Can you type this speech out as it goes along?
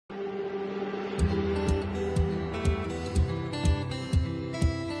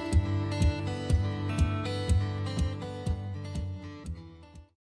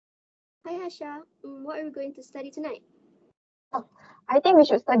Tasha. What are we going to study tonight? Oh, I think we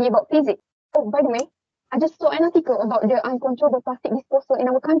should study about physics. Oh, by the way, I just saw an article about the uncontrollable plastic disposal in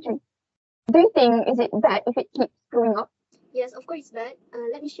our country. Do you think is it bad if it keeps growing up? Yes, of course it's bad.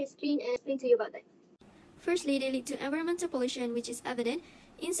 Let me share screen and explain to you about that. Firstly, they lead to environmental pollution, which is evident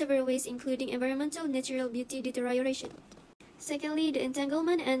in several ways, including environmental natural beauty deterioration. Secondly, the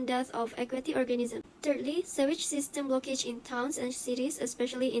entanglement and death of aquatic organisms. Thirdly, sewage system blockage in towns and cities,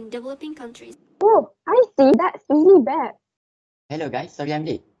 especially in developing countries. Oh, I see. That's really bad. Hello guys, sorry I'm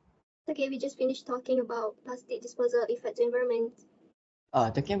late. Okay, we just finished talking about plastic disposal effect to environment.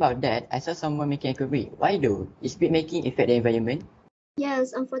 Talking about that, I saw someone making eco brick. Why though? Is brick making affect the environment?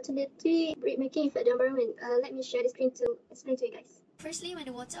 Yes, unfortunately, brick making affect the environment. Let me share the screen to explain to you guys. Firstly, when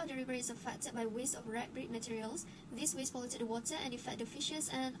the water of the river is affected by waste of red brick materials, this waste polluted the water and affect the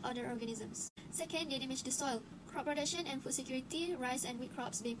fishes and other organisms. Second, they damage the soil. Crop production and food security, rice and wheat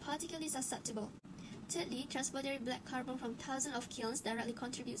crops being particularly susceptible. Thirdly, transboundary black carbon from thousands of kilns directly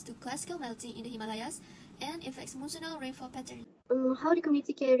contributes to glacial melting in the Himalayas and affects monsoonal rainfall patterns. How the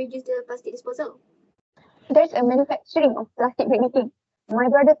community can reduce the plastic disposal? There's a manufacturing of plastic brick making. My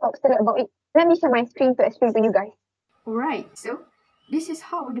brother talks a lot about it. Let me share my screen to explain to you guys. Alright, so this is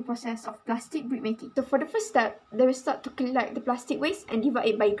how the process of plastic brick making. So for the first step, they will start to collect the plastic waste and divide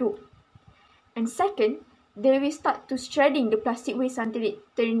it by group. And second, they will start to shredding the plastic waste until it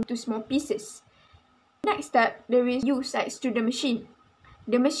turns into small pieces. Next step, they will use an extruder machine.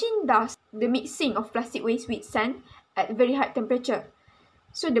 The machine does the mixing of plastic waste with sand at very high temperature.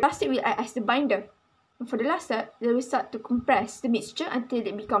 So the plastic will act as the binder. And for the last step, they will start to compress the mixture until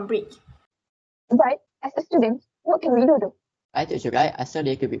it becomes brick. But as a student, what can we do though? I told you guys, I saw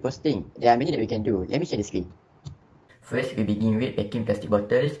the eco brick posting. There are many that we can do. Let me share the screen. First, we begin with packing plastic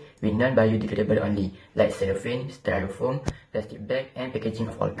bottles with non-biodegradable only, like cellophane, styrofoam, plastic bag, and packaging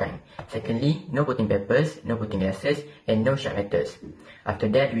of all kinds. Secondly, no putting papers, no putting glasses, and no sharp metals. After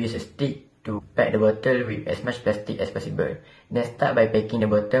that, we use a stick to pack the bottle with as much plastic as possible. Then start by packing the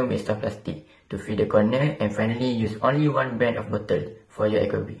bottom with soft plastic to fill the corner, and finally use only one brand of bottle for your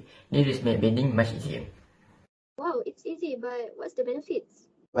eco brick. This will make bathing much easier. Wow, it's easy, but what's the benefits?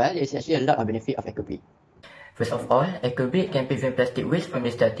 Well, there's actually a lot of benefit of eco brick. First of all, eco brick can prevent plastic waste from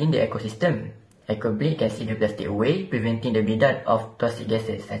disrupting the ecosystem. Eco brick can seal the plastic away, preventing the buildup of toxic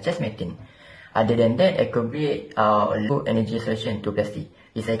gases such as methane. Other than that, eco brick are a low energy solution to plastic.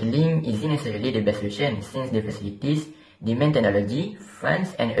 Recycling isn't necessarily the best solution since the facilities demand technology,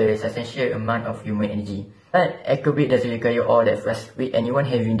 funds, and a substantial amount of human energy. But eco brick doesn't require all that fuss with anyone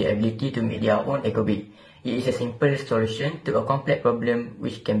having the ability to make their own eco brick. It is a simple solution to a complex problem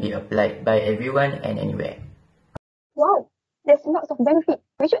which can be applied by everyone and anywhere. Wow, there's lots of benefit.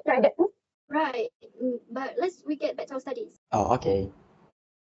 We should try that too. Right, but we get back to our studies. Oh, okay.